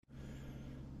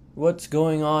What's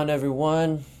going on,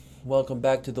 everyone? Welcome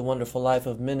back to the Wonderful Life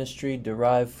of Ministry,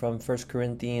 derived from 1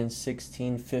 Corinthians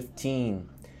 16:15.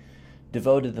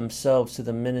 Devoted themselves to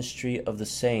the ministry of the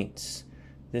saints.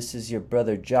 This is your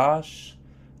brother Josh.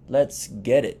 Let's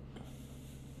get it.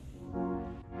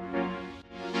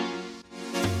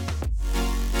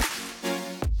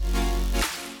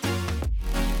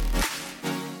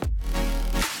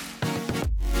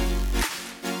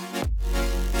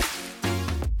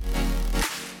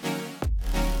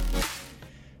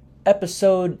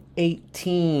 Episode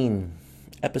 18.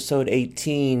 Episode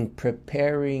 18,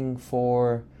 preparing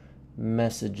for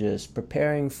messages,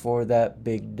 preparing for that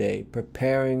big day,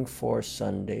 preparing for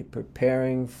Sunday,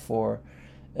 preparing for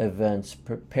events,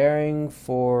 preparing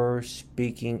for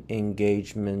speaking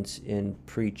engagements in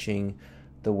preaching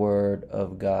the Word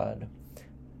of God.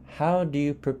 How do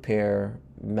you prepare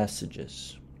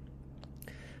messages?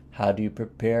 How do you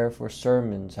prepare for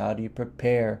sermons? How do you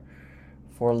prepare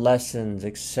for lessons,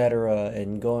 etc.,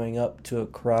 and going up to a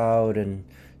crowd and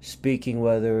speaking,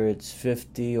 whether it's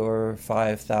 50 or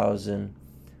 5,000?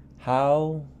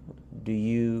 How do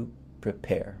you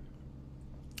prepare?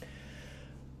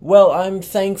 Well, I'm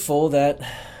thankful that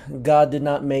God did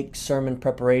not make sermon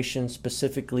preparation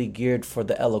specifically geared for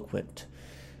the eloquent,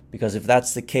 because if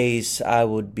that's the case, I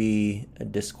would be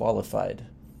disqualified.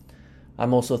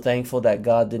 I'm also thankful that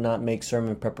God did not make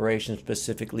sermon preparation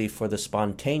specifically for the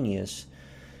spontaneous,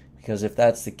 because if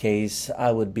that's the case,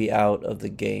 I would be out of the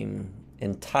game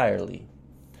entirely.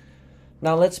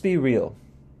 Now, let's be real.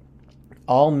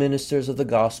 All ministers of the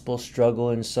gospel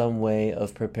struggle in some way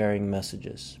of preparing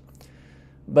messages.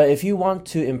 But if you want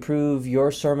to improve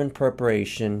your sermon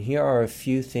preparation, here are a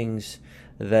few things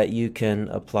that you can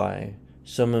apply.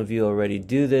 Some of you already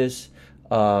do this.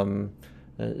 Some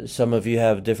of you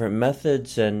have different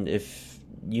methods, and if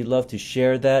you'd love to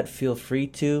share that, feel free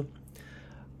to.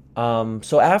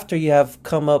 So after you have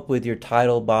come up with your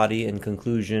title, body, and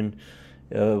conclusion,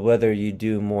 whether you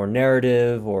do more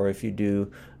narrative or if you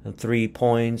do 3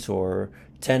 points or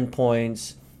 10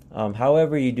 points,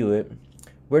 however you do it,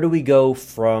 where do we go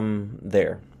from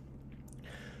there?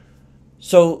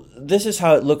 So this is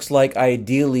how it looks like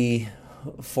ideally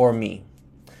for me.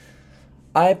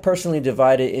 I personally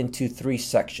divide it into 3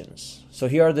 sections. So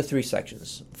here are the 3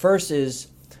 sections. First is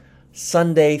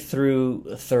Sunday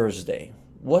through Thursday.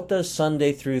 What does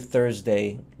Sunday through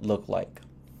Thursday look like?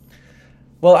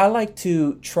 Well, I like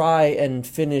to try and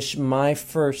finish my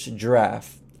first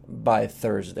draft by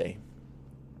Thursday.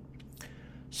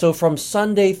 So from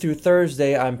Sunday through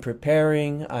Thursday, I'm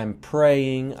preparing, I'm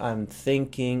praying, I'm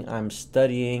thinking, I'm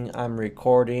studying, I'm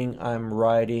recording, I'm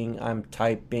writing, I'm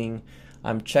typing,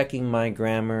 I'm checking my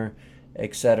grammar,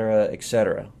 etc.,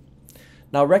 etc.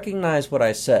 Now recognize what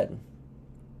I said.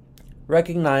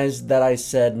 Recognize that I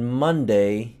said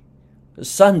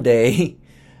Sunday.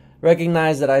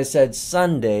 Recognize that I said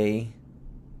Sunday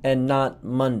and not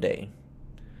Monday.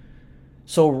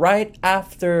 So right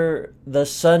after the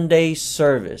Sunday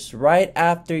service, right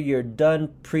after you're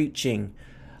done preaching,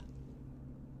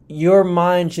 your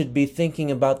mind should be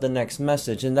thinking about the next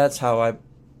message. And that's how I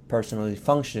personally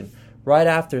function. Right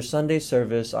after Sunday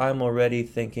service, I'm already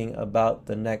thinking about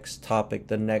the next topic,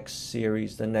 the next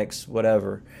series, the next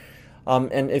whatever.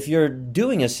 And if you're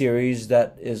doing a series,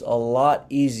 that is a lot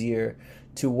easier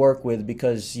to work with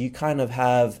because you kind of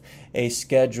have a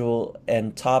schedule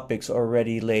and topics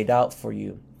already laid out for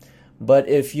you. But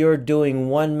if you're doing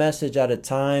one message at a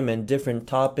time and different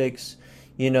topics,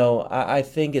 I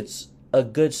think it's a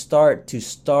good start to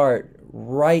start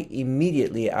right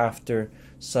immediately after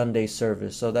Sunday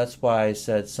service. So that's why I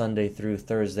said Sunday through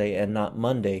Thursday and not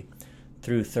Monday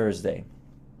through Thursday.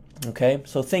 Okay,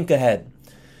 so think ahead.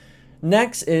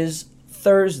 Next is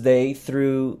Thursday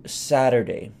through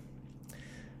Saturday.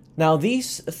 Now,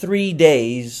 these 3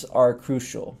 days are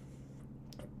crucial.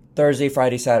 Thursday,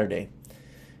 Friday, Saturday.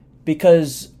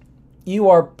 Because you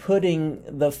are putting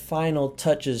the final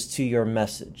touches to your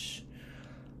message.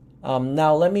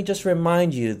 Now, let me just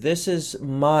remind you, this is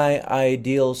my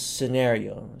ideal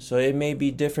scenario. So it may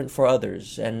be different for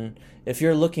others. And if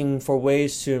you're looking for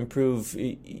ways to improve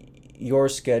your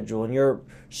schedule and your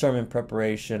sermon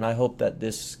preparation, I hope that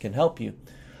this can help you.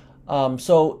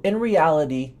 So in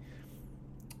reality,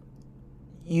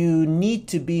 you need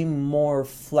to be more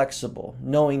flexible,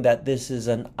 knowing that this is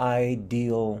an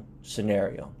ideal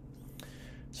scenario.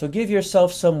 So give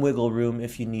yourself some wiggle room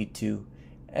if you need to.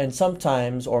 And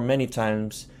sometimes, or many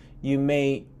times, you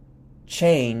may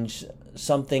change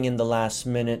something in the last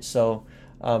minute. So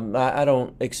I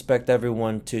don't expect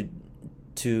everyone to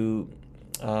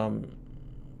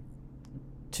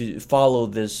follow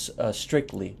this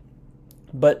strictly.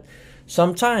 But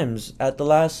sometimes at the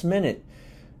last minute,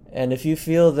 and if you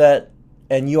feel that,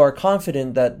 and you are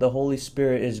confident that the Holy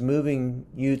Spirit is moving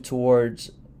you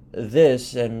towards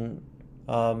this and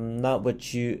not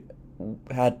what you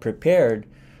had prepared,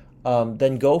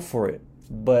 then go for it.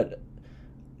 But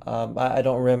I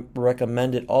don't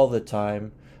recommend it all the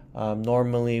time.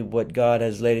 Normally, what God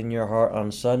has laid in your heart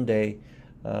on Sunday,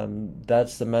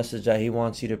 that's the message that He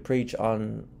wants you to preach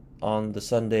on the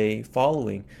Sunday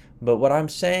following. But what I'm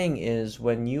saying is,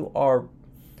 when you are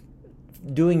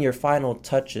doing your final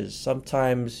touches,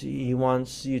 sometimes He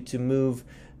wants you to move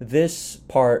this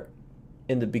part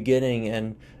in the beginning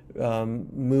and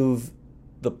move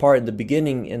the part in the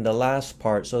beginning in the last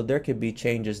part. So there could be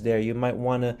changes there. You might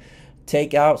want to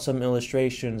take out some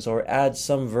illustrations or add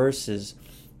some verses.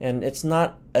 And it's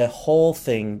not a whole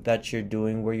thing that you're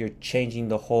doing where you're changing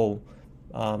the whole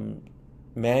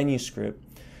manuscript,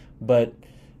 but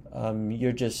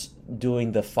you're just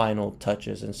doing the final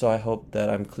touches. And so I hope that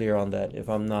I'm clear on that. If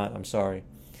I'm not, I'm sorry.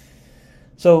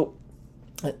 So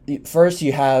first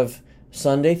you have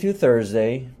Sunday through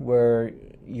Thursday, where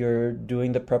you're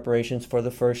doing the preparations for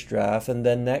the first draft. And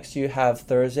then next you have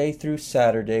Thursday through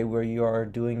Saturday, where you are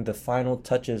doing the final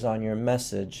touches on your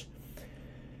message.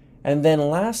 And then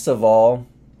last of all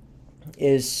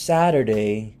is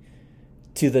Saturday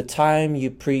to the time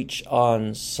you preach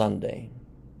on Sunday.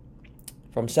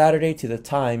 From Saturday to the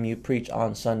time you preach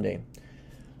on Sunday.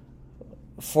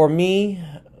 For me,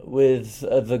 with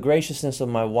the graciousness of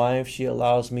my wife, she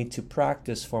allows me to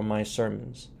practice for my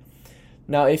sermons.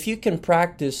 Now, if you can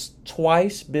practice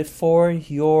twice before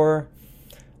your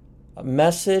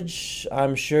message,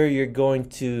 I'm sure you're going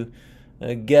to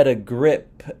get a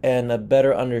grip and a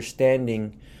better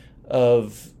understanding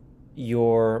of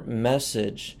your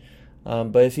message.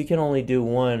 But if you can only do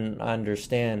one, I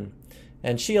understand.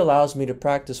 And she allows me to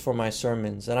practice for my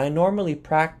sermons. And I normally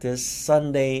practice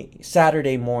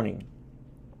Saturday morning.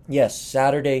 Yes,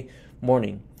 Saturday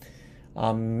morning.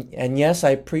 And yes,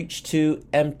 I preach to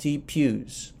empty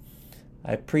pews.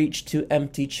 I preach to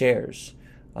empty chairs.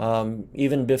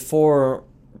 Even before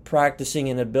practicing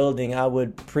in a building, I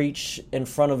would preach in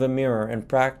front of a mirror and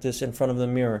practice in front of the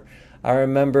mirror. I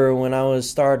remember when I was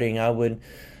starting, I would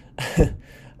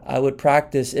I would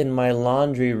practice in my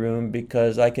laundry room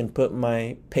because I can put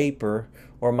my paper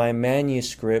or my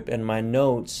manuscript and my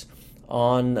notes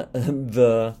on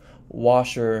the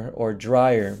washer or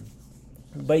dryer.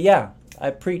 But yeah,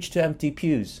 I preach to empty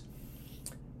pews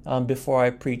before I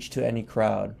preach to any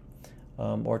crowd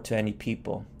or to any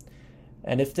people.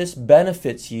 And if this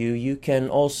benefits you, you can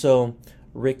also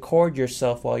record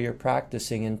yourself while you're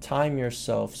practicing and time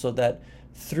yourself so that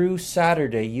through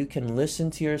Saturday you can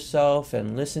listen to yourself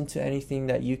and listen to anything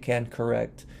that you can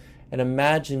correct. And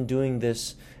imagine doing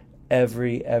this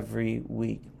every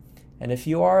week. And if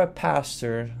you are a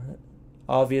pastor,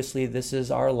 obviously this is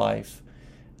our life.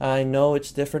 I know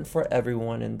it's different for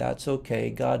everyone, and that's okay.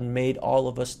 God made all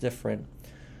of us different.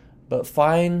 But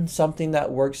find something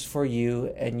that works for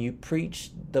you, and you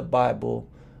preach the Bible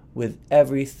with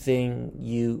everything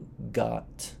you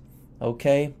got.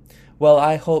 Okay? Well,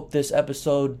 I hope this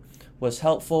episode was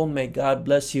helpful. May God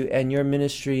bless you and your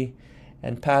ministry.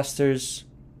 And pastors,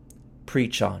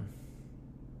 preach on.